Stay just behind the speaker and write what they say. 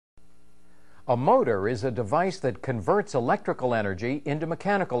A motor is a device that converts electrical energy into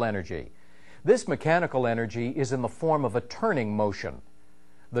mechanical energy. This mechanical energy is in the form of a turning motion.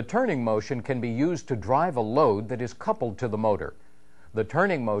 The turning motion can be used to drive a load that is coupled to the motor. The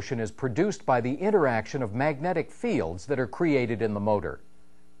turning motion is produced by the interaction of magnetic fields that are created in the motor.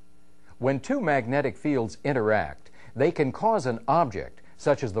 When two magnetic fields interact, they can cause an object,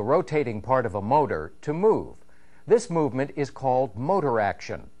 such as the rotating part of a motor, to move. This movement is called motor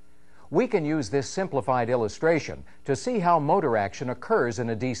action. We can use this simplified illustration to see how motor action occurs in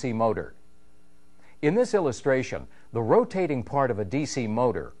a DC motor. In this illustration, the rotating part of a DC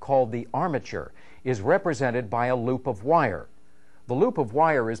motor, called the armature, is represented by a loop of wire. The loop of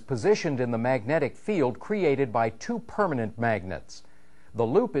wire is positioned in the magnetic field created by two permanent magnets. The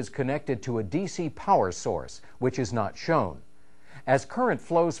loop is connected to a DC power source, which is not shown. As current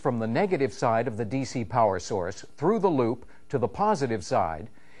flows from the negative side of the DC power source through the loop to the positive side,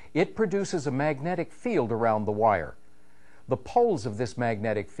 it produces a magnetic field around the wire. The poles of this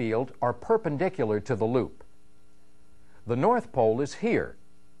magnetic field are perpendicular to the loop. The north pole is here,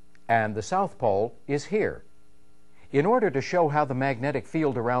 and the south pole is here. In order to show how the magnetic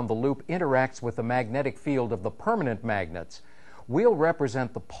field around the loop interacts with the magnetic field of the permanent magnets, we'll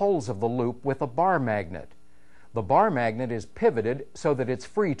represent the poles of the loop with a bar magnet. The bar magnet is pivoted so that it's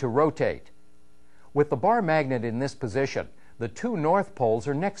free to rotate. With the bar magnet in this position, the two north poles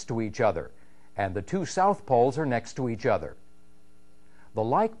are next to each other, and the two south poles are next to each other. The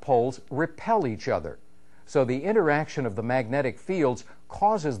like poles repel each other, so the interaction of the magnetic fields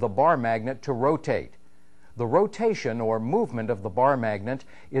causes the bar magnet to rotate. The rotation or movement of the bar magnet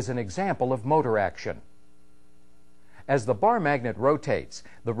is an example of motor action. As the bar magnet rotates,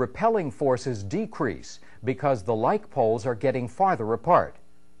 the repelling forces decrease because the like poles are getting farther apart.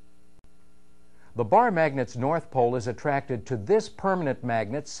 The bar magnet's north pole is attracted to this permanent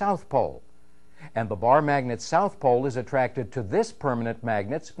magnet's south pole, and the bar magnet's south pole is attracted to this permanent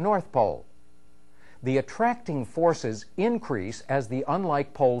magnet's north pole. The attracting forces increase as the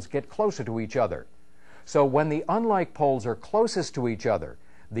unlike poles get closer to each other. So when the unlike poles are closest to each other,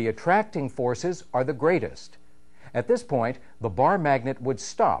 the attracting forces are the greatest. At this point, the bar magnet would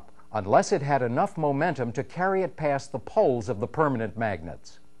stop unless it had enough momentum to carry it past the poles of the permanent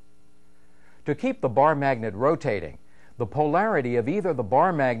magnets. To keep the bar magnet rotating, the polarity of either the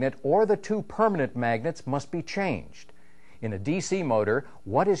bar magnet or the two permanent magnets must be changed. In a DC motor,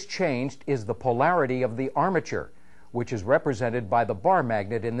 what is changed is the polarity of the armature, which is represented by the bar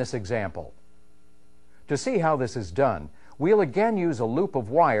magnet in this example. To see how this is done, we'll again use a loop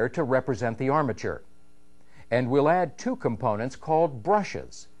of wire to represent the armature. And we'll add two components called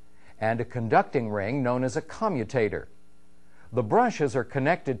brushes, and a conducting ring known as a commutator. The brushes are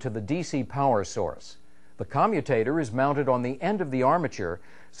connected to the DC power source. The commutator is mounted on the end of the armature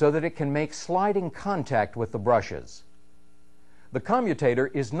so that it can make sliding contact with the brushes. The commutator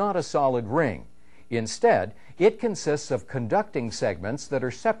is not a solid ring. Instead, it consists of conducting segments that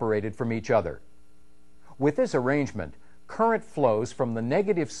are separated from each other. With this arrangement, current flows from the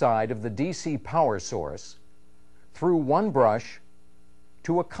negative side of the DC power source through one brush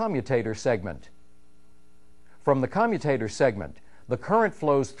to a commutator segment. From the commutator segment, the current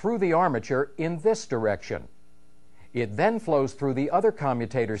flows through the armature in this direction. It then flows through the other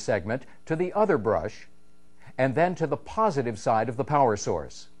commutator segment to the other brush, and then to the positive side of the power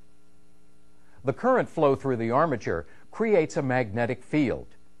source. The current flow through the armature creates a magnetic field.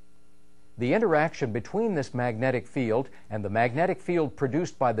 The interaction between this magnetic field and the magnetic field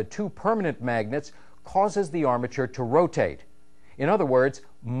produced by the two permanent magnets causes the armature to rotate. In other words,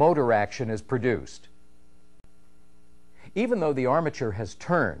 motor action is produced. Even though the armature has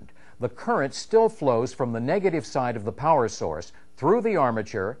turned, the current still flows from the negative side of the power source through the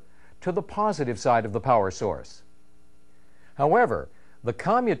armature to the positive side of the power source. However, the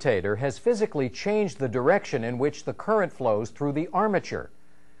commutator has physically changed the direction in which the current flows through the armature.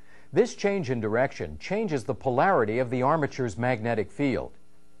 This change in direction changes the polarity of the armature's magnetic field.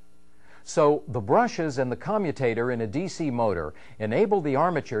 So, the brushes and the commutator in a DC motor enable the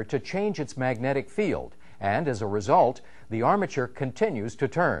armature to change its magnetic field, and as a result, the armature continues to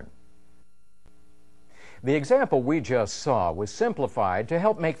turn. The example we just saw was simplified to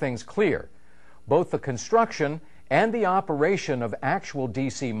help make things clear. Both the construction and the operation of actual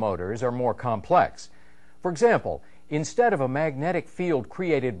DC motors are more complex. For example, instead of a magnetic field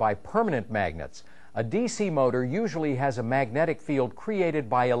created by permanent magnets, a DC motor usually has a magnetic field created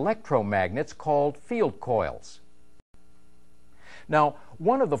by electromagnets called field coils. Now,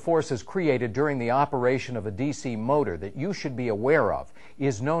 one of the forces created during the operation of a DC motor that you should be aware of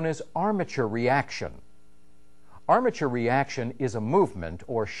is known as armature reaction. Armature reaction is a movement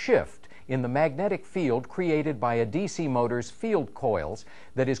or shift in the magnetic field created by a DC motor's field coils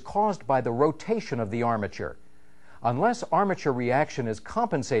that is caused by the rotation of the armature. Unless armature reaction is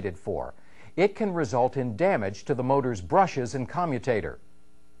compensated for, it can result in damage to the motor's brushes and commutator.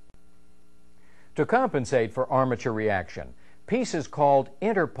 To compensate for armature reaction, pieces called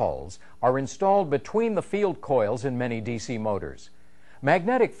interpoles are installed between the field coils in many DC motors.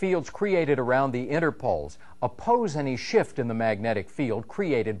 Magnetic fields created around the interpoles oppose any shift in the magnetic field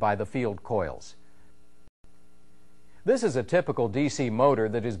created by the field coils. This is a typical DC motor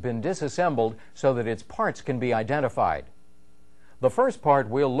that has been disassembled so that its parts can be identified. The first part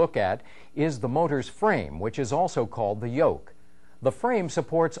we'll look at is the motor's frame, which is also called the yoke. The frame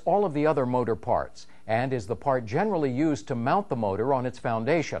supports all of the other motor parts and is the part generally used to mount the motor on its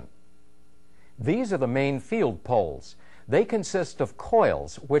foundation. These are the main field poles. They consist of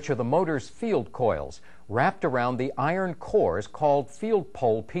coils, which are the motor's field coils, wrapped around the iron cores called field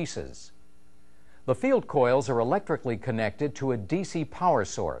pole pieces. The field coils are electrically connected to a DC power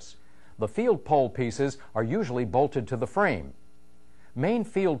source. The field pole pieces are usually bolted to the frame. Main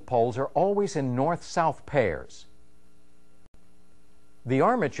field poles are always in north-south pairs. The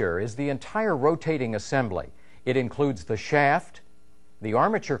armature is the entire rotating assembly. It includes the shaft, the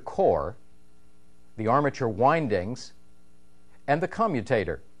armature core, the armature windings, and the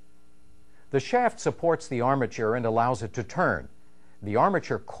commutator. The shaft supports the armature and allows it to turn. The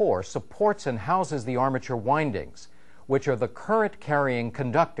armature core supports and houses the armature windings, which are the current-carrying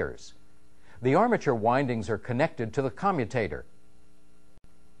conductors. The armature windings are connected to the commutator.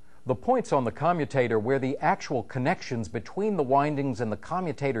 The points on the commutator where the actual connections between the windings and the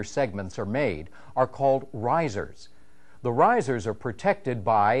commutator segments are made are called risers. The risers are protected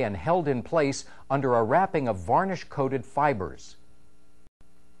by and held in place under a wrapping of varnish-coated fibers.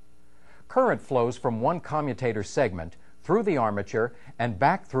 Current flows from one commutator segment through the armature and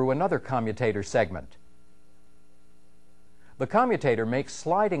back through another commutator segment. The commutator makes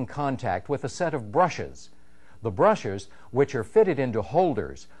sliding contact with a set of brushes. The brushes, which are fitted into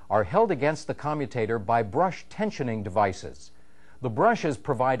holders, are held against the commutator by brush tensioning devices. The brushes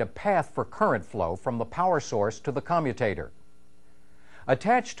provide a path for current flow from the power source to the commutator.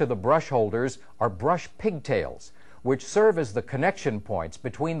 Attached to the brush holders are brush pigtails, which serve as the connection points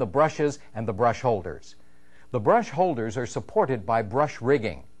between the brushes and the brush holders. The brush holders are supported by brush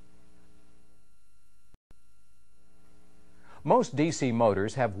rigging. Most DC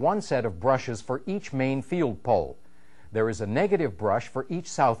motors have one set of brushes for each main field pole. There is a negative brush for each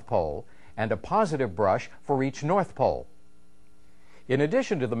south pole and a positive brush for each north pole. In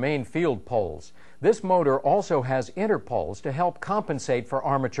addition to the main field poles, this motor also has interpoles to help compensate for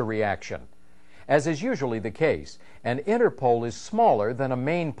armature reaction. As is usually the case, an interpole is smaller than a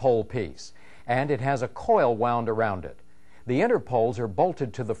main pole piece, and it has a coil wound around it. The interpoles are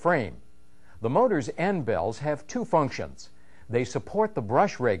bolted to the frame. The motor's end bells have two functions. They support the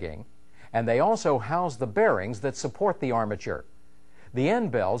brush rigging, and they also house the bearings that support the armature. The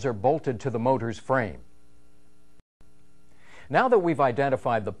end bells are bolted to the motor's frame. Now that we've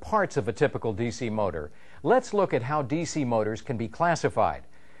identified the parts of a typical DC motor, let's look at how DC motors can be classified.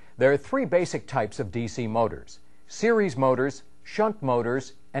 There are three basic types of DC motors: series motors, shunt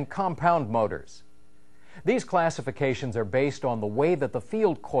motors, and compound motors. These classifications are based on the way that the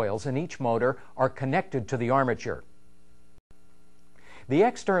field coils in each motor are connected to the armature. The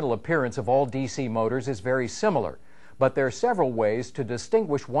external appearance of all DC motors is very similar, but there are several ways to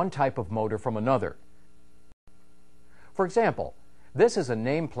distinguish one type of motor from another. For example, this is a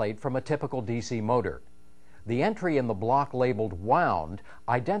nameplate from a typical DC motor. The entry in the block labeled wound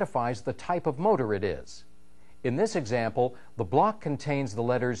identifies the type of motor it is. In this example, the block contains the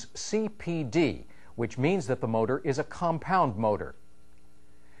letters CPD, which means that the motor is a compound motor.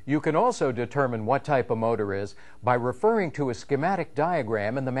 You can also determine what type of motor is by referring to a schematic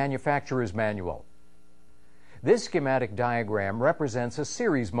diagram in the manufacturer's manual. This schematic diagram represents a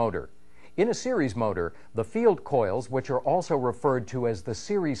series motor. In a series motor, the field coils, which are also referred to as the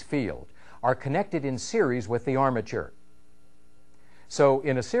series field, are connected in series with the armature. So,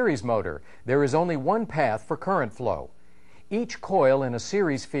 in a series motor, there is only one path for current flow. Each coil in a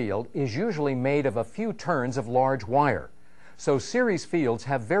series field is usually made of a few turns of large wire. So series fields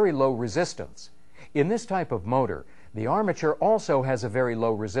have very low resistance. In this type of motor, the armature also has a very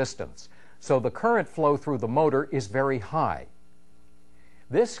low resistance, so the current flow through the motor is very high.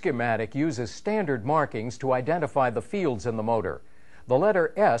 This schematic uses standard markings to identify the fields in the motor. The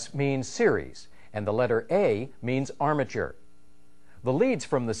letter S means series, and the letter A means armature. The leads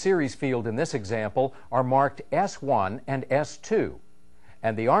from the series field in this example are marked S1 and S2,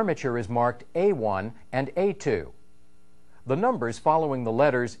 and the armature is marked A1 and A2. The numbers following the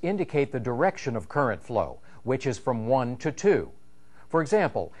letters indicate the direction of current flow, which is from 1 to 2. For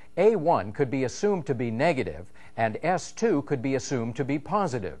example, A1 could be assumed to be negative, and S2 could be assumed to be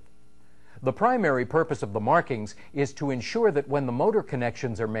positive. The primary purpose of the markings is to ensure that when the motor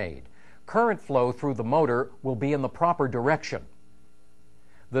connections are made, current flow through the motor will be in the proper direction.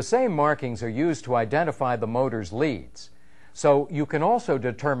 The same markings are used to identify the motor's leads, so you can also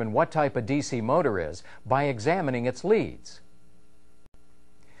determine what type of DC motor is by examining its leads.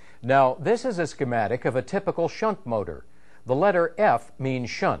 Now, this is a schematic of a typical shunt motor. The letter F means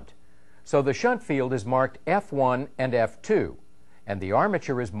shunt, so the shunt field is marked F1 and F2, and the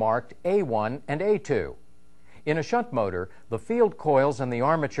armature is marked A1 and A2. In a shunt motor, the field coils and the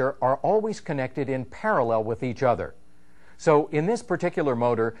armature are always connected in parallel with each other. So in this particular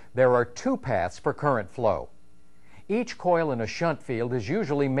motor, there are two paths for current flow. Each coil in a shunt field is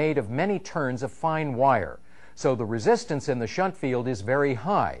usually made of many turns of fine wire, so the resistance in the shunt field is very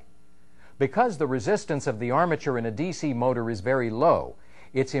high. Because the resistance of the armature in a DC motor is very low,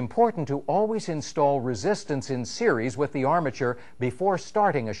 it's important to always install resistance in series with the armature before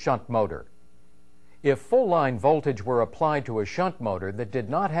starting a shunt motor. If full-line voltage were applied to a shunt motor that did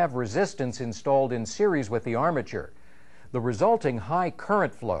not have resistance installed in series with the armature, the resulting high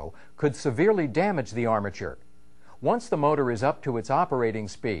current flow could severely damage the armature. Once the motor is up to its operating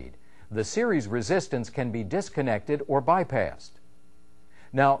speed, the series resistance can be disconnected or bypassed.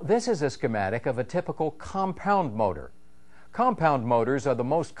 Now, this is a schematic of a typical compound motor. Compound motors are the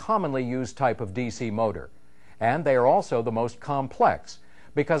most commonly used type of DC motor, and they are also the most complex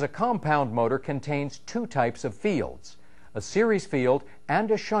because a compound motor contains two types of fields, a series field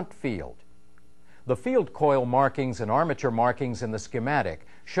and a shunt field. The field coil markings and armature markings in the schematic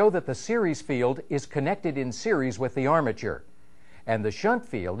show that the series field is connected in series with the armature, and the shunt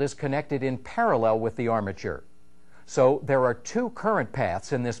field is connected in parallel with the armature. So there are two current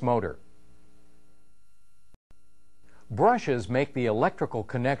paths in this motor. Brushes make the electrical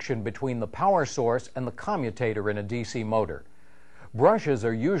connection between the power source and the commutator in a DC motor. Brushes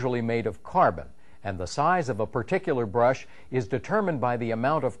are usually made of carbon, and the size of a particular brush is determined by the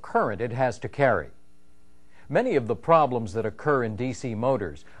amount of current it has to carry. Many of the problems that occur in DC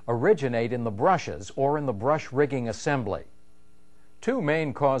motors originate in the brushes or in the brush rigging assembly. Two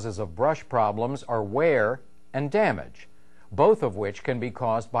main causes of brush problems are wear and damage, both of which can be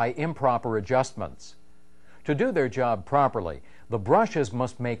caused by improper adjustments. To do their job properly, the brushes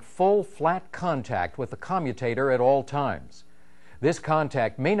must make full flat contact with the commutator at all times. This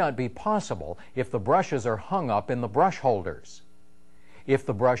contact may not be possible if the brushes are hung up in the brush holders, if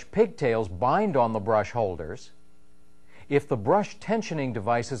the brush pigtails bind on the brush holders, if the brush tensioning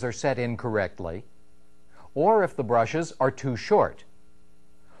devices are set incorrectly, or if the brushes are too short.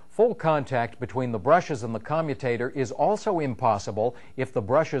 Full contact between the brushes and the commutator is also impossible if the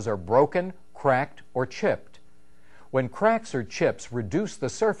brushes are broken, cracked, or chipped. When cracks or chips reduce the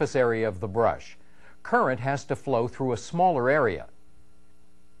surface area of the brush, current has to flow through a smaller area.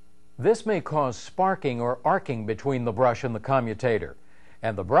 This may cause sparking or arcing between the brush and the commutator,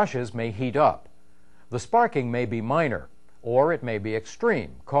 and the brushes may heat up. The sparking may be minor, or it may be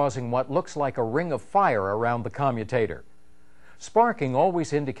extreme, causing what looks like a ring of fire around the commutator. Sparking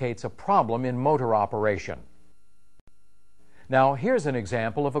always indicates a problem in motor operation. Now, here's an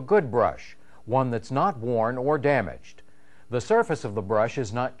example of a good brush, one that's not worn or damaged. The surface of the brush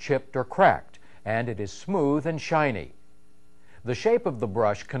is not chipped or cracked, and it is smooth and shiny. The shape of the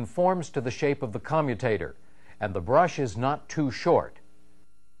brush conforms to the shape of the commutator, and the brush is not too short.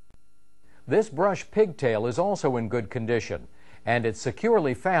 This brush pigtail is also in good condition, and it's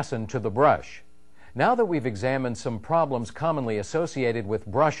securely fastened to the brush. Now that we've examined some problems commonly associated with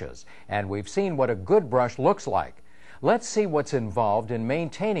brushes, and we've seen what a good brush looks like, let's see what's involved in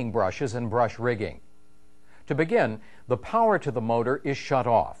maintaining brushes and brush rigging. To begin, the power to the motor is shut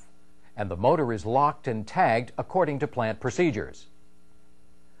off, and the motor is locked and tagged according to plant procedures.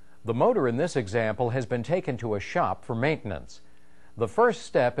 The motor in this example has been taken to a shop for maintenance. The first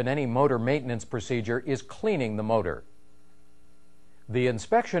step in any motor maintenance procedure is cleaning the motor. The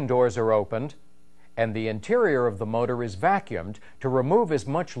inspection doors are opened, and the interior of the motor is vacuumed to remove as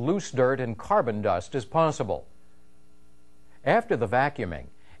much loose dirt and carbon dust as possible. After the vacuuming,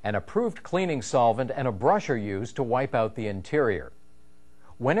 an approved cleaning solvent and a brush are used to wipe out the interior.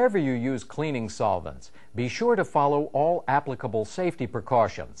 Whenever you use cleaning solvents, be sure to follow all applicable safety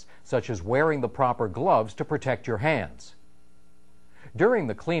precautions, such as wearing the proper gloves to protect your hands. During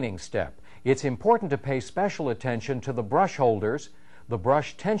the cleaning step, it's important to pay special attention to the brush holders, the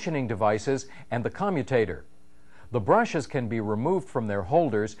brush tensioning devices, and the commutator. The brushes can be removed from their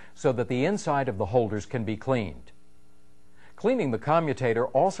holders so that the inside of the holders can be cleaned. Cleaning the commutator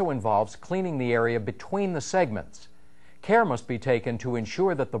also involves cleaning the area between the segments. Care must be taken to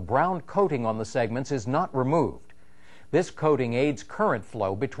ensure that the brown coating on the segments is not removed. This coating aids current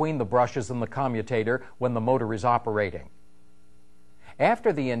flow between the brushes and the commutator when the motor is operating.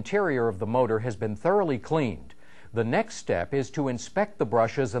 After the interior of the motor has been thoroughly cleaned, the next step is to inspect the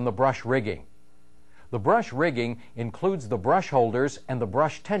brushes and the brush rigging. The brush rigging includes the brush holders and the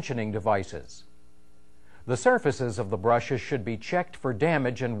brush tensioning devices. The surfaces of the brushes should be checked for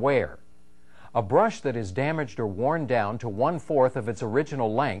damage and wear. A brush that is damaged or worn down to 1/4 of its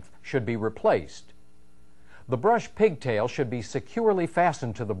original length should be replaced. The brush pigtail should be securely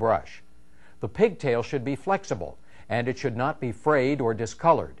fastened to the brush. The pigtail should be flexible, and it should not be frayed or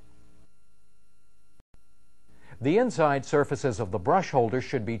discolored. The inside surfaces of the brush holders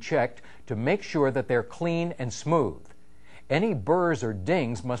should be checked to make sure that they're clean and smooth. Any burrs or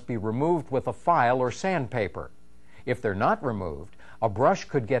dings must be removed with a file or sandpaper. If they're not removed, a brush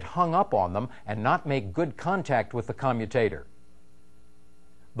could get hung up on them and not make good contact with the commutator.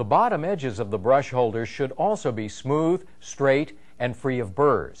 The bottom edges of the brush holders should also be smooth, straight, and free of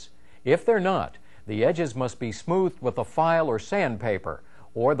burrs. If they're not, the edges must be smoothed with a file or sandpaper,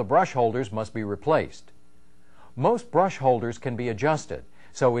 or the brush holders must be replaced. Most brush holders can be adjusted,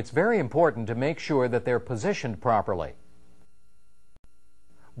 so it's very important to make sure that they're positioned properly.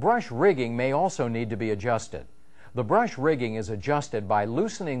 Brush rigging may also need to be adjusted. The brush rigging is adjusted by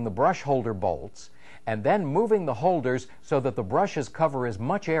loosening the brush holder bolts and then moving the holders so that the brushes cover as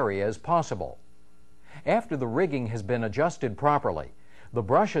much area as possible. After the rigging has been adjusted properly, the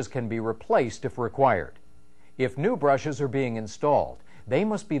brushes can be replaced if required. If new brushes are being installed, they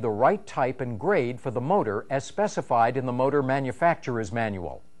must be the right type and grade for the motor as specified in the motor manufacturer's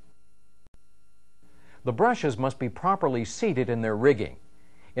manual. The brushes must be properly seated in their rigging.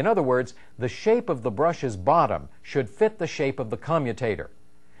 In other words, the shape of the brush's bottom should fit the shape of the commutator.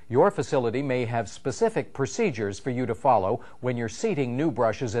 Your facility may have specific procedures for you to follow when you're seating new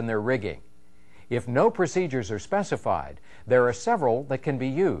brushes in their rigging. If no procedures are specified, there are several that can be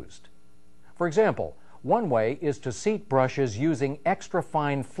used. For example, one way is to seat brushes using extra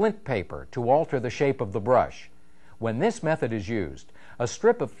fine flint paper to alter the shape of the brush. When this method is used, a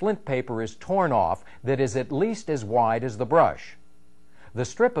strip of flint paper is torn off that is at least as wide as the brush. The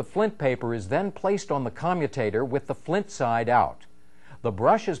strip of flint paper is then placed on the commutator with the flint side out. The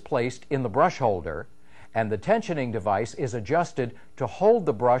brush is placed in the brush holder, and the tensioning device is adjusted to hold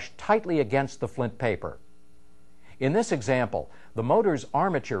the brush tightly against the flint paper. In this example, the motor's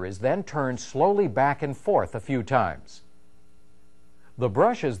armature is then turned slowly back and forth a few times. The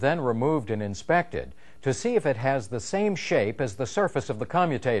brush is then removed and inspected to see if it has the same shape as the surface of the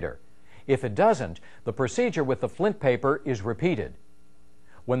commutator. If it doesn't, the procedure with the flint paper is repeated.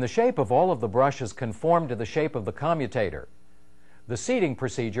 When the shape of all of the brushes conform to the shape of the commutator, the seating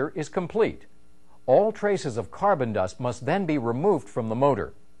procedure is complete. All traces of carbon dust must then be removed from the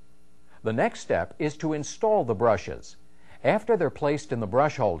motor. The next step is to install the brushes. After they're placed in the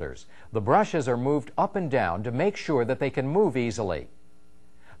brush holders, the brushes are moved up and down to make sure that they can move easily.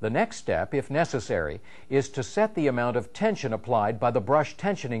 The next step, if necessary, is to set the amount of tension applied by the brush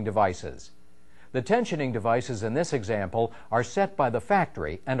tensioning devices. The tensioning devices in this example are set by the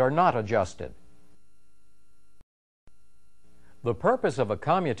factory and are not adjusted. The purpose of a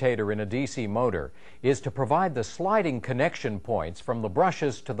commutator in a DC motor is to provide the sliding connection points from the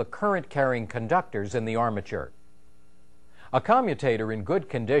brushes to the current-carrying conductors in the armature. A commutator in good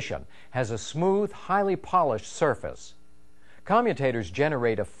condition has a smooth, highly polished surface. Commutators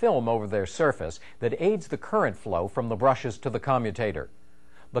generate a film over their surface that aids the current flow from the brushes to the commutator.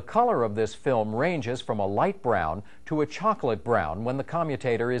 The color of this film ranges from a light brown to a chocolate brown when the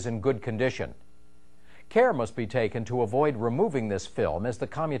commutator is in good condition. Care must be taken to avoid removing this film as the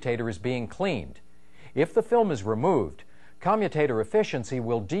commutator is being cleaned. If the film is removed, commutator efficiency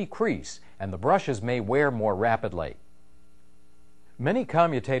will decrease and the brushes may wear more rapidly. Many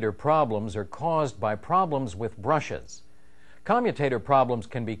commutator problems are caused by problems with brushes. Commutator problems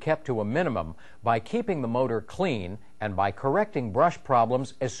can be kept to a minimum by keeping the motor clean and by correcting brush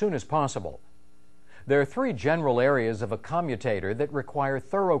problems as soon as possible. There are three general areas of a commutator that require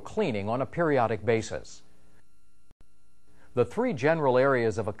thorough cleaning on a periodic basis. The three general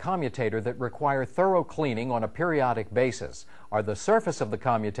areas of a commutator that require thorough cleaning on a periodic basis are the surface of the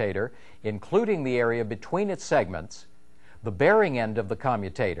commutator, including the area between its segments, the bearing end of the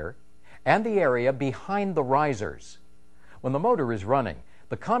commutator, and the area behind the risers. When the motor is running,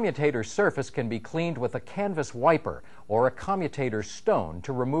 the commutator surface can be cleaned with a canvas wiper or a commutator stone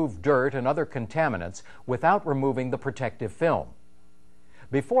to remove dirt and other contaminants without removing the protective film.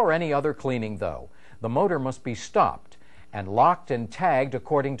 Before any other cleaning, though, the motor must be stopped and locked and tagged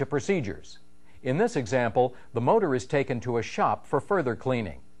according to procedures. In this example, the motor is taken to a shop for further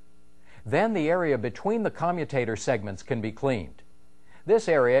cleaning. Then the area between the commutator segments can be cleaned. This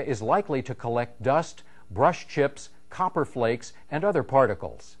area is likely to collect dust, brush chips, copper flakes, and other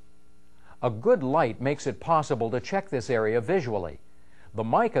particles. A good light makes it possible to check this area visually. The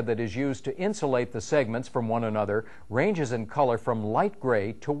mica that is used to insulate the segments from one another ranges in color from light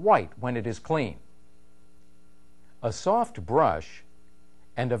gray to white when it is clean. A soft brush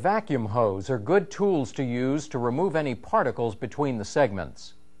and a vacuum hose are good tools to use to remove any particles between the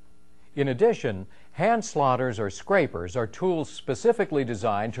segments. In addition, hand slotters or scrapers are tools specifically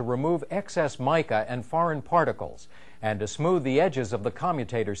designed to remove excess mica and foreign particles and to smooth the edges of the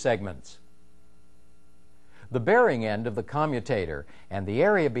commutator segments. The bearing end of the commutator and the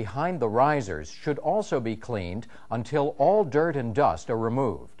area behind the risers should also be cleaned until all dirt and dust are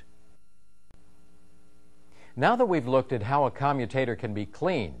removed. Now that we've looked at how a commutator can be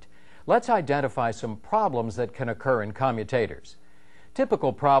cleaned, let's identify some problems that can occur in commutators.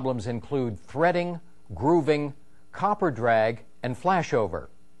 Typical problems include threading, grooving, copper drag, and flashover.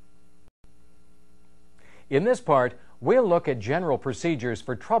 In this part, we'll look at general procedures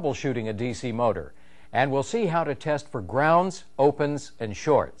for troubleshooting a DC motor, and we'll see how to test for grounds, opens, and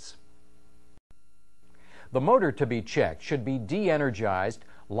shorts. The motor to be checked should be de-energized,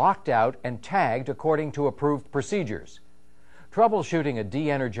 locked out, and tagged according to approved procedures. Troubleshooting a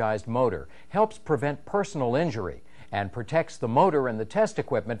de-energized motor helps prevent personal injury and protects the motor and the test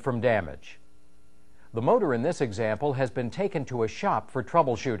equipment from damage. The motor in this example has been taken to a shop for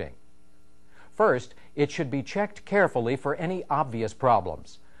troubleshooting. First, it should be checked carefully for any obvious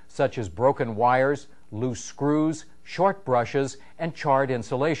problems, such as broken wires, loose screws, short brushes, and charred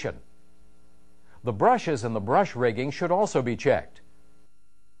insulation. The brushes and the brush rigging should also be checked.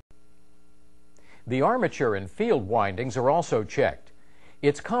 The armature and field windings are also checked.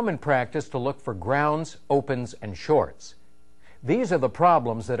 It's common practice to look for grounds, opens, and shorts. These are the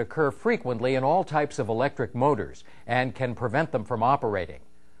problems that occur frequently in all types of electric motors and can prevent them from operating.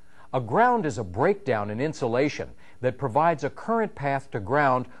 A ground is a breakdown in insulation that provides a current path to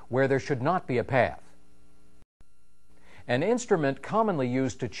ground where there should not be a path. An instrument commonly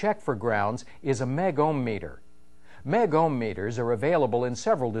used to check for grounds is a meg-ohm meter. Meg-ohm meters are available in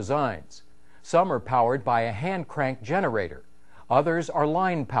several designs. Some are powered by a hand-crank generator, others are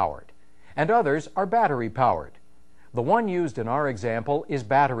line-powered, and others are battery-powered. The one used in our example is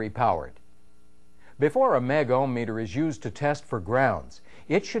battery-powered. Before a meg-ohm meter is used to test for grounds,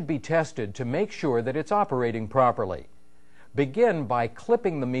 it should be tested to make sure that it's operating properly. Begin by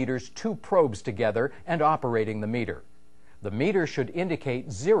clipping the meter's two probes together and operating the meter. The meter should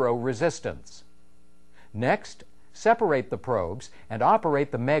indicate 0 resistance. Next, separate the probes and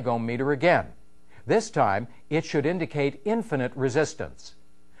operate the meg-ohm meter again. This time, it should indicate infinite resistance.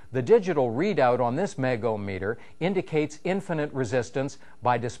 The digital readout on this meg-ohm meter indicates infinite resistance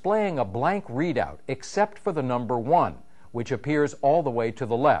by displaying a blank readout except for the number 1, which appears all the way to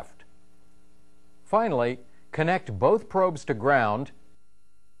the left. Finally, connect both probes to ground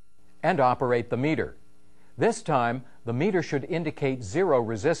and operate the meter. This time, the meter should indicate 0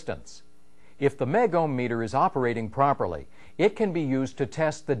 resistance. If the meg-ohm meter is operating properly, it can be used to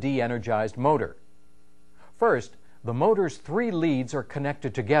test the de-energized motor. First, the motor's 3 leads are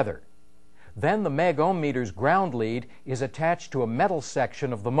connected together. Then the meg-ohm meter's ground lead is attached to a metal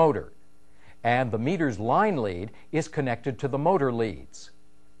section of the motor, and the meter's line lead is connected to the motor leads.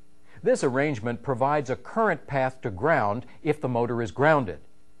 This arrangement provides a current path to ground if the motor is grounded.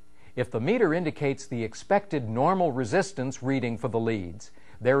 If the meter indicates the expected normal resistance reading for the leads,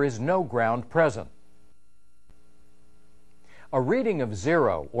 there is no ground present. A reading of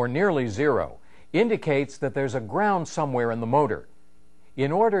 0 or nearly 0 indicates that there's a ground somewhere in the motor.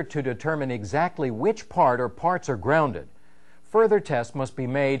 In order to determine exactly which part or parts are grounded, further tests must be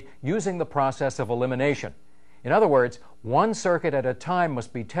made using the process of elimination. In other words, one circuit at a time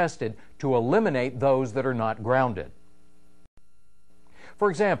must be tested to eliminate those that are not grounded. For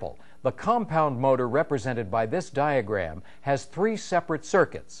example, the compound motor represented by this diagram has 3 separate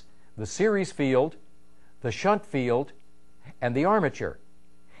circuits: the series field, the shunt field, and the armature.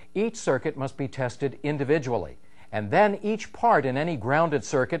 Each circuit must be tested individually, and then each part in any grounded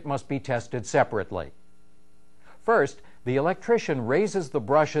circuit must be tested separately. First, the electrician raises the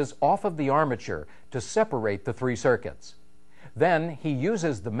brushes off of the armature to separate the 3 circuits. Then he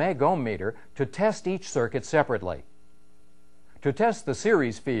uses the meg-ohm meter to test each circuit separately. To test the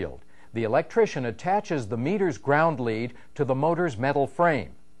series field, the electrician attaches the meter's ground lead to the motor's metal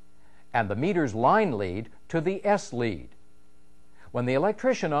frame, and the meter's line lead to the S lead. When the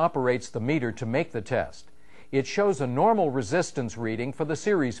electrician operates the meter to make the test, it shows a normal resistance reading for the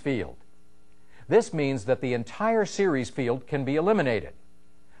series field. This means that the entire series field can be eliminated.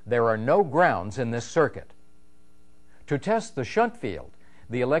 There are no grounds in this circuit. To test the shunt field,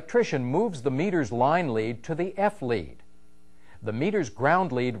 the electrician moves the meter's line lead to the F lead. The meter's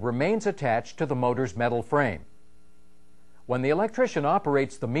ground lead remains attached to the motor's metal frame. When the electrician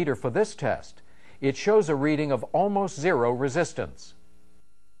operates the meter for this test, it shows a reading of almost zero resistance.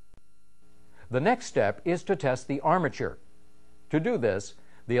 The next step is to test the armature. To do this,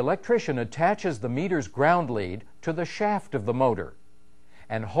 the electrician attaches the meter's ground lead to the shaft of the motor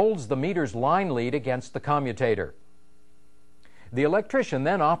and holds the meter's line lead against the commutator. The electrician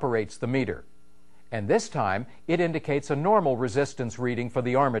then operates the meter, and this time it indicates a normal resistance reading for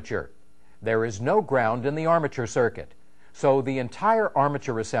the armature. There is no ground in the armature circuit, so the entire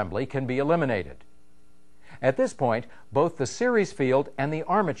armature assembly can be eliminated. At this point, both the series field and the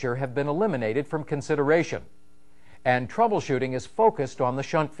armature have been eliminated from consideration, and troubleshooting is focused on the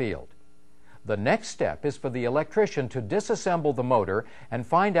shunt field. The next step is for the electrician to disassemble the motor and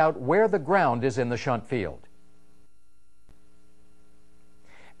find out where the ground is in the shunt field.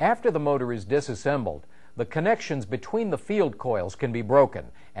 After the motor is disassembled, the connections between the field coils can be broken,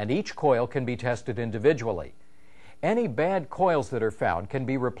 and each coil can be tested individually. Any bad coils that are found can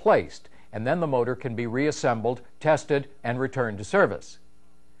be replaced, and then the motor can be reassembled, tested, and returned to service.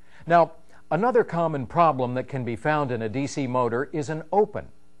 Now, another common problem that can be found in a DC motor is an open.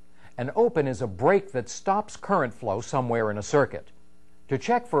 An open is a break that stops current flow somewhere in a circuit. To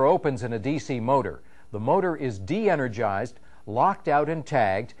check for opens in a DC motor, the motor is de-energized, locked out and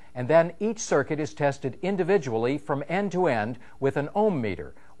tagged, and then each circuit is tested individually from end to end with an ohm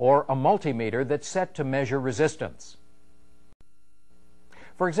meter or a multimeter that's set to measure resistance.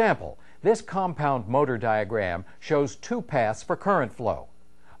 For example, this compound motor diagram shows two paths for current flow,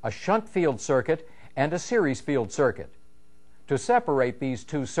 a shunt field circuit and a series field circuit. To separate these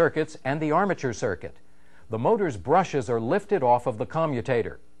two circuits and the armature circuit, the motor's brushes are lifted off of the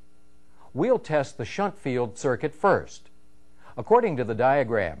commutator. We'll test the shunt field circuit first. According to the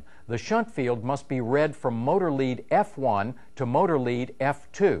diagram, the shunt field must be read from motor lead F1 to motor lead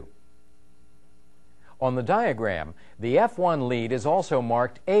F2. On the diagram, the F1 lead is also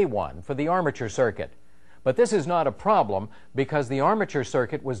marked A1 for the armature circuit, but this is not a problem because the armature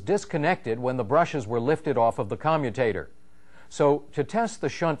circuit was disconnected when the brushes were lifted off of the commutator. So, to test the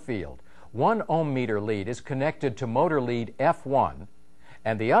shunt field, one ohm meter lead is connected to motor lead F1,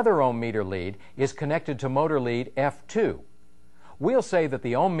 and the other ohm meter lead is connected to motor lead F2. We'll say that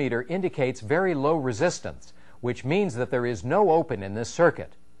the ohm meter indicates very low resistance, which means that there is no open in this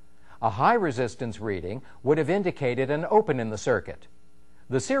circuit. A high resistance reading would have indicated an open in the circuit.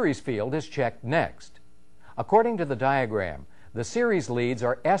 The series field is checked next. According to the diagram, the series leads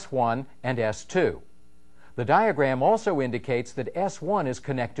are S1 and S2. The diagram also indicates that S1 is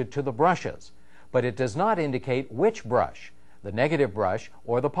connected to the brushes, but it does not indicate which brush, the negative brush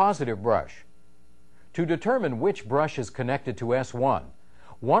or the positive brush. To determine which brush is connected to S1,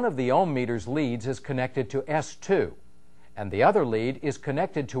 one of the ohm meter's leads is connected to S2, and the other lead is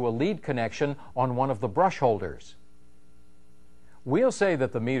connected to a lead connection on one of the brush holders. We'll say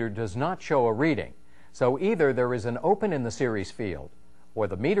that the meter does not show a reading, so either there is an open in the series field, or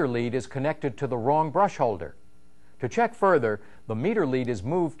the meter lead is connected to the wrong brush holder. To check further, the meter lead is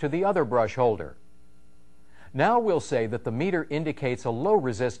moved to the other brush holder. Now we'll say that the meter indicates a low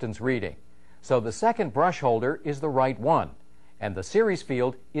resistance reading, so the second brush holder is the right one, and the series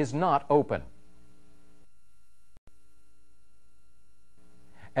field is not open.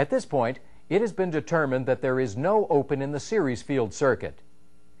 At this point, it has been determined that there is no open in the series field circuit,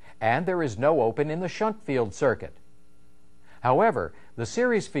 and there is no open in the shunt field circuit. However, the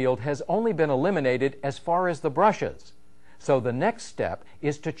series field has only been eliminated as far as the brushes, so the next step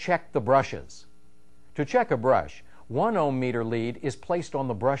is to check the brushes. To check a brush, one ohm meter lead is placed on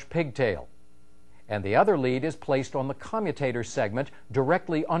the brush pigtail, and the other lead is placed on the commutator segment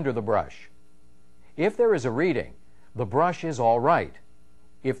directly under the brush. If there is a reading, the brush is all right.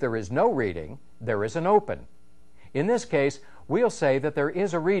 If there is no reading, there is an open. In this case, we'll say that there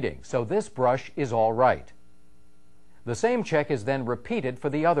is a reading, so this brush is all right. The same check is then repeated for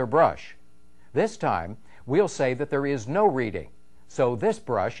the other brush. This time, we'll say that there is no reading, so this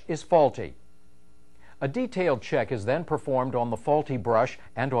brush is faulty. A detailed check is then performed on the faulty brush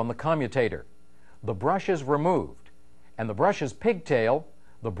and on the commutator. The brush is removed, and the brush's pigtail,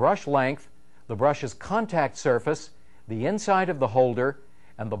 the brush length, the brush's contact surface, the inside of the holder,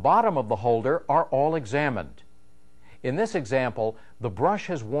 and the bottom of the holder are all examined. In this example, the brush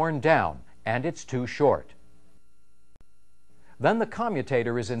has worn down and it's too short. Then the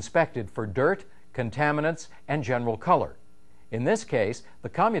commutator is inspected for dirt, contaminants, and general color. In this case, the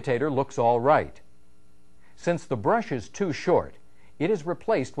commutator looks all right. Since the brush is too short, it is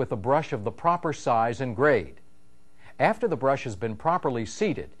replaced with a brush of the proper size and grade. After the brush has been properly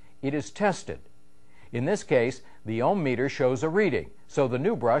seated, it is tested. In this case, the ohm meter shows a reading, so the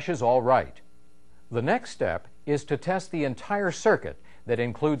new brush is all right. The next step is to test the entire circuit that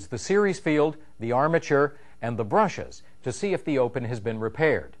includes the series field, the armature, and the brushes to see if the open has been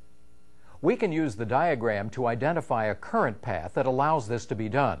repaired. We can use the diagram to identify a current path that allows this to be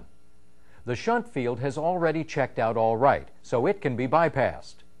done. The shunt field has already checked out all right, so it can be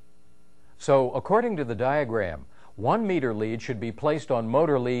bypassed. So, according to the diagram, one meter lead should be placed on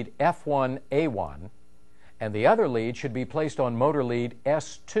motor lead F1A1, and the other lead should be placed on motor lead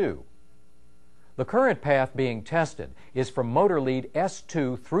S2. The current path being tested is from motor lead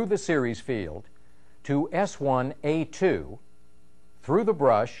S2 through the series field to S1A2, through the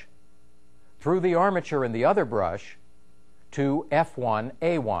brush, through the armature and the other brush, to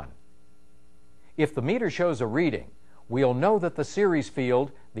F1A1. If the meter shows a reading, we'll know that the series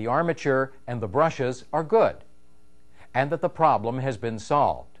field, the armature, and the brushes are good, and that the problem has been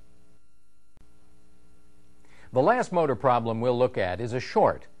solved. The last motor problem we'll look at is a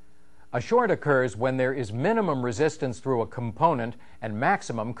short. A short occurs when there is minimum resistance through a component and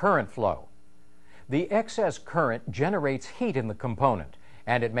maximum current flow. The excess current generates heat in the component,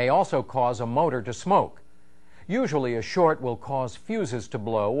 and it may also cause a motor to smoke. Usually a short will cause fuses to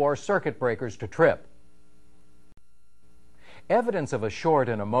blow or circuit breakers to trip. Evidence of a short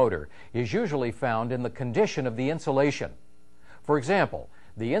in a motor is usually found in the condition of the insulation. For example,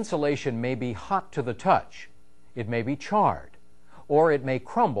 the insulation may be hot to the touch, it may be charred, or it may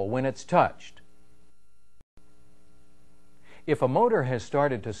crumble when it's touched. If a motor has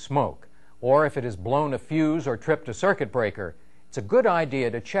started to smoke, or if it has blown a fuse or tripped a circuit breaker, it's a good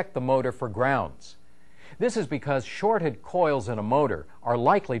idea to check the motor for grounds. This is because shorted coils in a motor are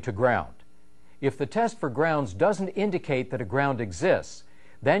likely to ground. If the test for grounds doesn't indicate that a ground exists,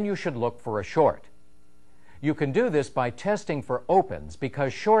 then you should look for a short. You can do this by testing for opens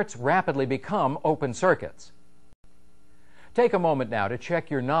because shorts rapidly become open circuits. Take a moment now to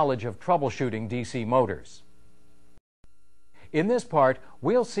check your knowledge of troubleshooting DC motors. In this part,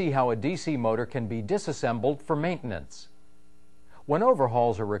 we'll see how a DC motor can be disassembled for maintenance. When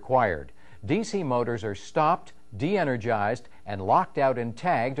overhauls are required, DC motors are stopped, de-energized, and locked out and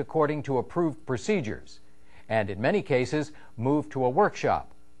tagged according to approved procedures, and in many cases, moved to a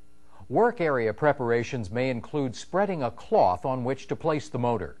workshop. Work area preparations may include spreading a cloth on which to place the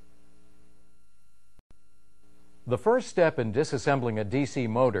motor. The first step in disassembling a DC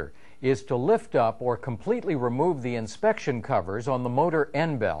motor is to lift up or completely remove the inspection covers on the motor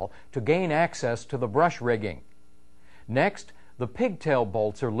end bell to gain access to the brush rigging. Next, the pigtail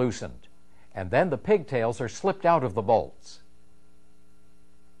bolts are loosened, and then the pigtails are slipped out of the bolts.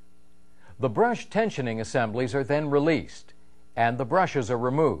 The brush tensioning assemblies are then released, and the brushes are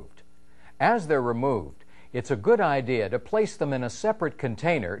removed. As they're removed, it's a good idea to place them in a separate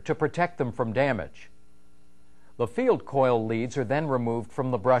container to protect them from damage. The field coil leads are then removed from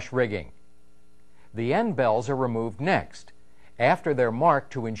the brush rigging. The end bells are removed next, after they're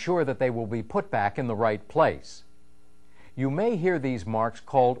marked to ensure that they will be put back in the right place. You may hear these marks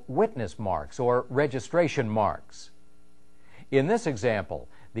called witness marks or registration marks. In this example,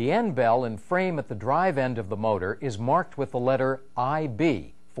 the end bell and frame at the drive end of the motor is marked with the letter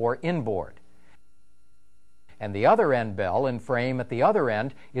IB for inboard, and the other end bell and frame at the other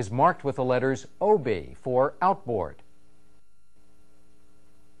end is marked with the letters OB for outboard.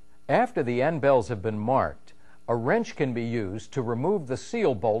 After the end bells have been marked, a wrench can be used to remove the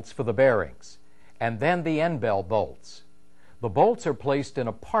seal bolts for the bearings, and then the end bell bolts. The bolts are placed in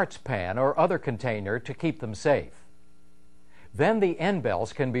a parts pan or other container to keep them safe. Then the end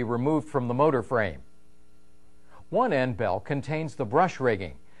bells can be removed from the motor frame. One end bell contains the brush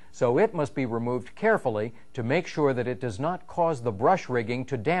rigging, so it must be removed carefully to make sure that it does not cause the brush rigging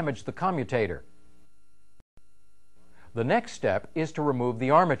to damage the commutator. The next step is to remove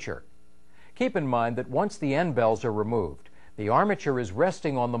the armature. Keep in mind that once the end bells are removed, the armature is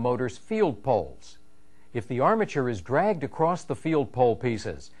resting on the motor's field poles. If the armature is dragged across the field pole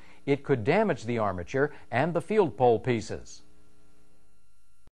pieces, it could damage the armature and the field pole pieces.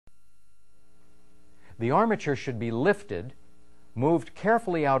 The armature should be lifted, moved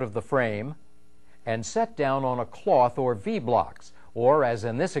carefully out of the frame, and set down on a cloth or V-blocks, or, as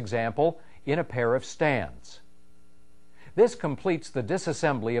in this example, in a pair of stands. This completes the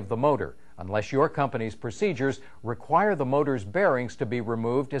disassembly of the motor, unless your company's procedures require the motor's bearings to be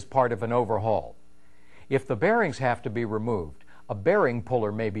removed as part of an overhaul. If the bearings have to be removed, a bearing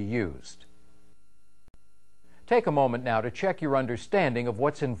puller may be used. take a moment now to check your understanding of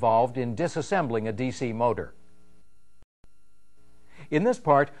what's involved in disassembling a DC motor. In this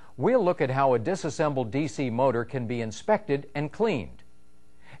part, we'll look at how a disassembled DC motor can be inspected and cleaned.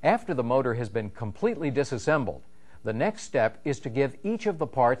 After the motor has been completely disassembled, the next step is to give each of the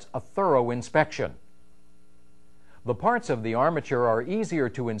parts a thorough inspection. The parts of the armature are easier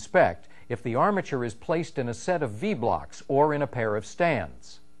to inspect if the armature is placed in a set of V-blocks or in a pair of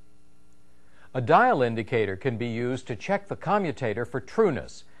stands. A dial indicator can be used to check the commutator for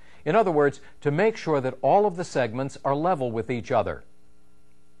trueness. In other words, to make sure that all of the segments are level with each other.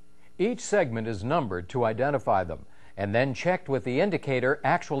 Each segment is numbered to identify them, and then checked with the indicator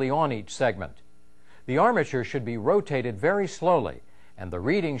actually on each segment. The armature should be rotated very slowly, and the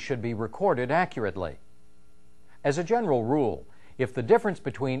readings should be recorded accurately. As a general rule, if the difference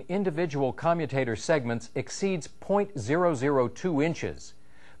between individual commutator segments exceeds 0.002 inches,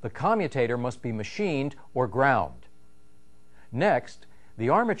 the commutator must be machined or ground. Next, the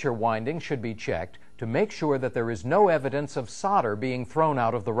armature winding should be checked to make sure that there is no evidence of solder being thrown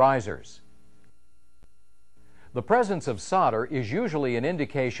out of the risers. The presence of solder is usually an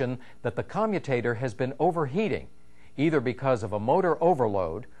indication that the commutator has been overheating, either because of a motor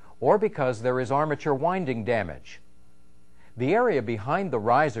overload or because there is armature winding damage. The area behind the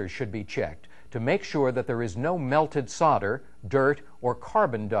risers should be checked to make sure that there is no melted solder, dirt, or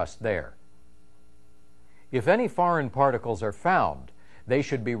carbon dust there. If any foreign particles are found, they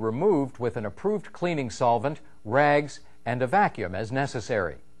should be removed with an approved cleaning solvent, rags, and a vacuum as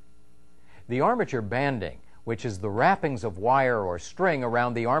necessary. The armature banding, which is the wrappings of wire or string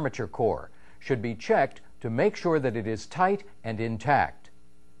around the armature core, should be checked to make sure that it is tight and intact.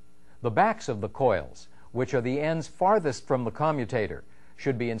 The backs of the coils, which are the ends farthest from the commutator,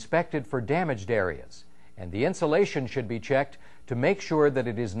 should be inspected for damaged areas, and the insulation should be checked to make sure that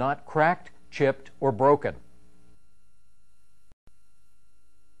it is not cracked, chipped, or broken.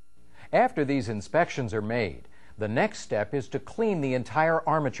 After these inspections are made, the next step is to clean the entire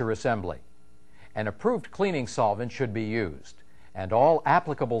armature assembly. An approved cleaning solvent should be used, and all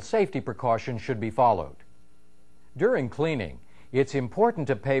applicable safety precautions should be followed. During cleaning, it's important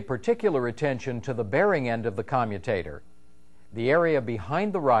to pay particular attention to the bearing end of the commutator, the area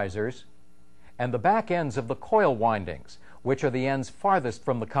behind the risers, and the back ends of the coil windings, which are the ends farthest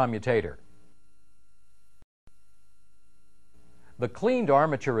from the commutator. The cleaned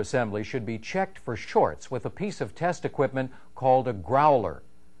armature assembly should be checked for shorts with a piece of test equipment called a growler.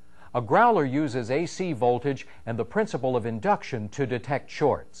 A growler uses AC voltage and the principle of induction to detect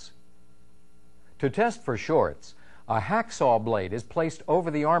shorts. To test for shorts, a hacksaw blade is placed over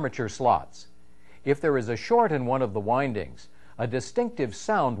the armature slots. If there is a short in one of the windings, a distinctive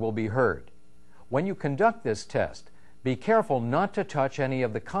sound will be heard. When you conduct this test, be careful not to touch any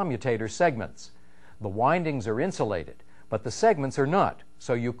of the commutator segments. The windings are insulated, but the segments are not,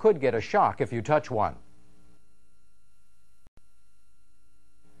 so you could get a shock if you touch one.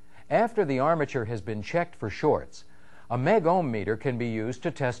 After the armature has been checked for shorts, a meg-ohm meter can be used to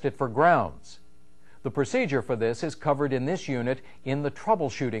test it for grounds. The procedure for this is covered in this unit in the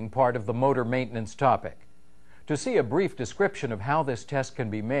troubleshooting part of the motor maintenance topic. To see a brief description of how this test can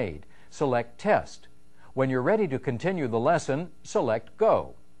be made, select Test. When you're ready to continue the lesson, select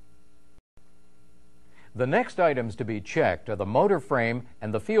Go. The next items to be checked are the motor frame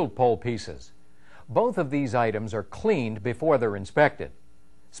and the field pole pieces. Both of these items are cleaned before they're inspected.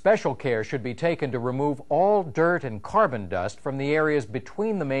 Special care should be taken to remove all dirt and carbon dust from the areas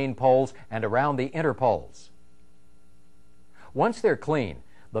between the main poles and around the interpoles. Once they're clean,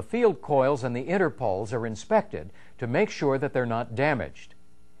 the field coils and the interpoles are inspected to make sure that they're not damaged.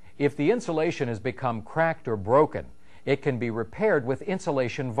 If the insulation has become cracked or broken, it can be repaired with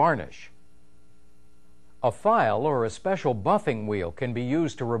insulation varnish. A file or a special buffing wheel can be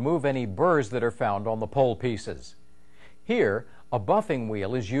used to remove any burrs that are found on the pole pieces. Here, a buffing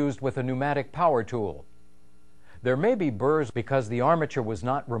wheel is used with a pneumatic power tool. There may be burrs because the armature was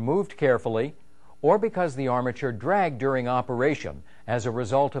not removed carefully or because the armature dragged during operation as a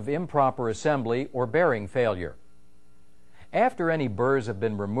result of improper assembly or bearing failure. After any burrs have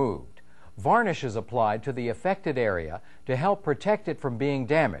been removed, varnish is applied to the affected area to help protect it from being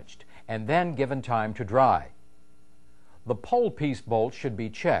damaged and then given time to dry. The pole piece bolts should be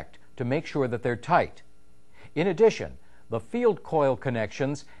checked to make sure that they're tight. In addition, the field coil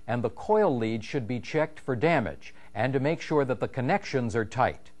connections and the coil leads should be checked for damage and to make sure that the connections are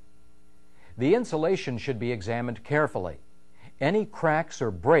tight. The insulation should be examined carefully. Any cracks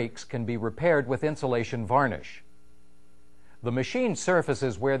or breaks can be repaired with insulation varnish. The machined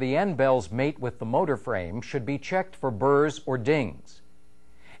surfaces where the end bells mate with the motor frame should be checked for burrs or dings.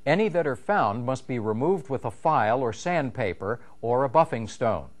 Any that are found must be removed with a file or sandpaper or a buffing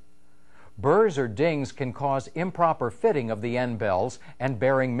stone. Burrs or dings can cause improper fitting of the end bells and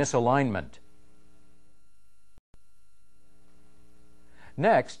bearing misalignment.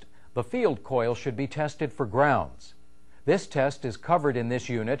 Next, the field coil should be tested for grounds. This test is covered in this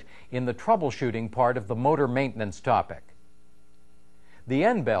unit in the troubleshooting part of the motor maintenance topic. The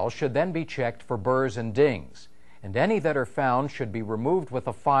end bells should then be checked for burrs and dings, and any that are found should be removed with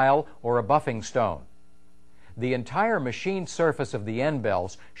a file or a buffing stone. The entire machined surface of the end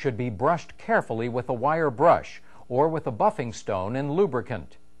bells should be brushed carefully with a wire brush or with a buffing stone and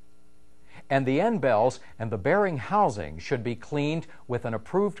lubricant. And the end bells and the bearing housing should be cleaned with an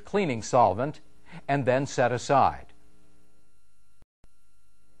approved cleaning solvent and then set aside.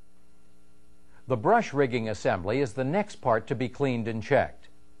 The brush rigging assembly is the next part to be cleaned and checked.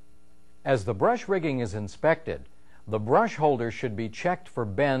 As the brush rigging is inspected, the brush holders should be checked for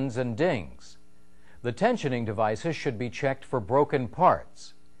bends and dings. The tensioning devices should be checked for broken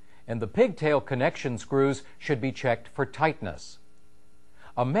parts, and the pigtail connection screws should be checked for tightness.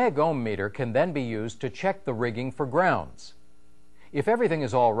 A meg ohm meter can then be used to check the rigging for grounds. If everything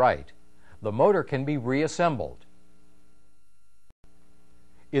is all right, the motor can be reassembled.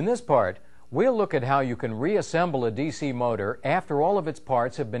 In this part, we'll look at how you can reassemble a DC motor after all of its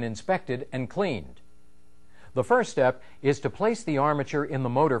parts have been inspected and cleaned. The first step is to place the armature in the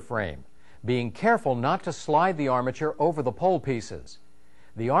motor frame, being careful not to slide the armature over the pole pieces.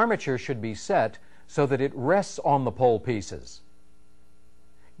 The armature should be set so that it rests on the pole pieces.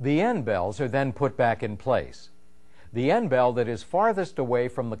 The end bells are then put back in place. The end bell that is farthest away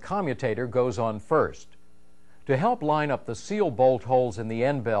from the commutator goes on first. To help line up the seal bolt holes in the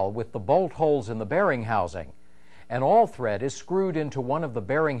end bell with the bolt holes in the bearing housing, an awl thread is screwed into one of the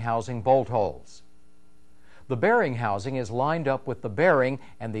bearing housing bolt holes. The bearing housing is lined up with the bearing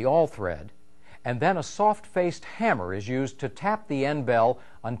and the awl thread, and then a soft-faced hammer is used to tap the end bell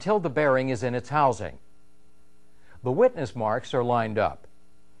until the bearing is in its housing. The witness marks are lined up,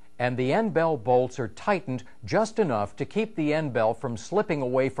 and the end bell bolts are tightened just enough to keep the end bell from slipping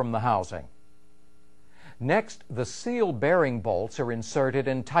away from the housing. Next, the seal bearing bolts are inserted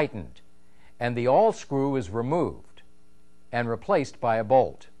and tightened, and the awl screw is removed and replaced by a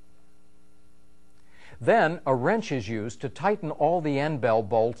bolt. Then a wrench is used to tighten all the end bell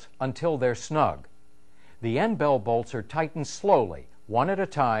bolts until they're snug. The end bell bolts are tightened slowly, one at a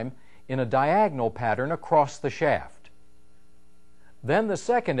time, in a diagonal pattern across the shaft. Then the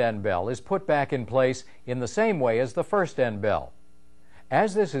second end bell is put back in place in the same way as the first end bell.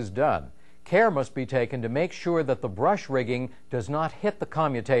 As this is done, care must be taken to make sure that the brush rigging does not hit the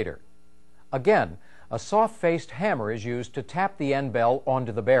commutator. Again, a soft-faced hammer is used to tap the end bell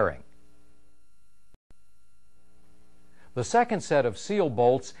onto the bearing. The second set of seal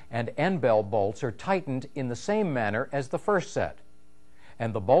bolts and end bell bolts are tightened in the same manner as the first set,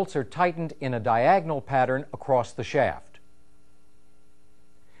 and the bolts are tightened in a diagonal pattern across the shaft.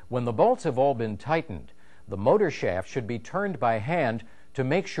 When the bolts have all been tightened, the motor shaft should be turned by hand to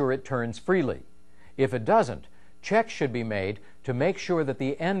make sure it turns freely. If it doesn't, checks should be made to make sure that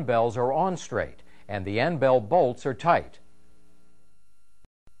the end bells are on straight and the end bell bolts are tight.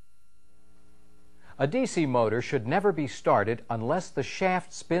 A DC motor should never be started unless the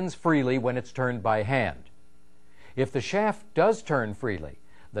shaft spins freely when it's turned by hand. If the shaft does turn freely,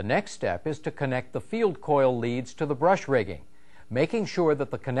 the next step is to connect the field coil leads to the brush rigging, making sure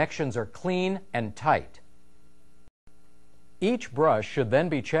that the connections are clean and tight. Each brush should then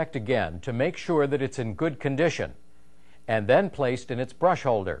be checked again to make sure that it's in good condition, and then placed in its brush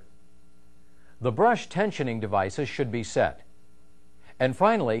holder. The brush tensioning devices should be set. And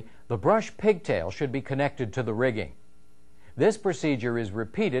finally, the brush pigtail should be connected to the rigging. This procedure is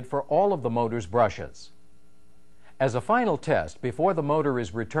repeated for all of the motor's brushes. As a final test before the motor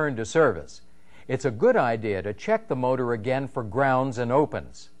is returned to service, it's a good idea to check the motor again for grounds and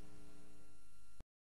opens.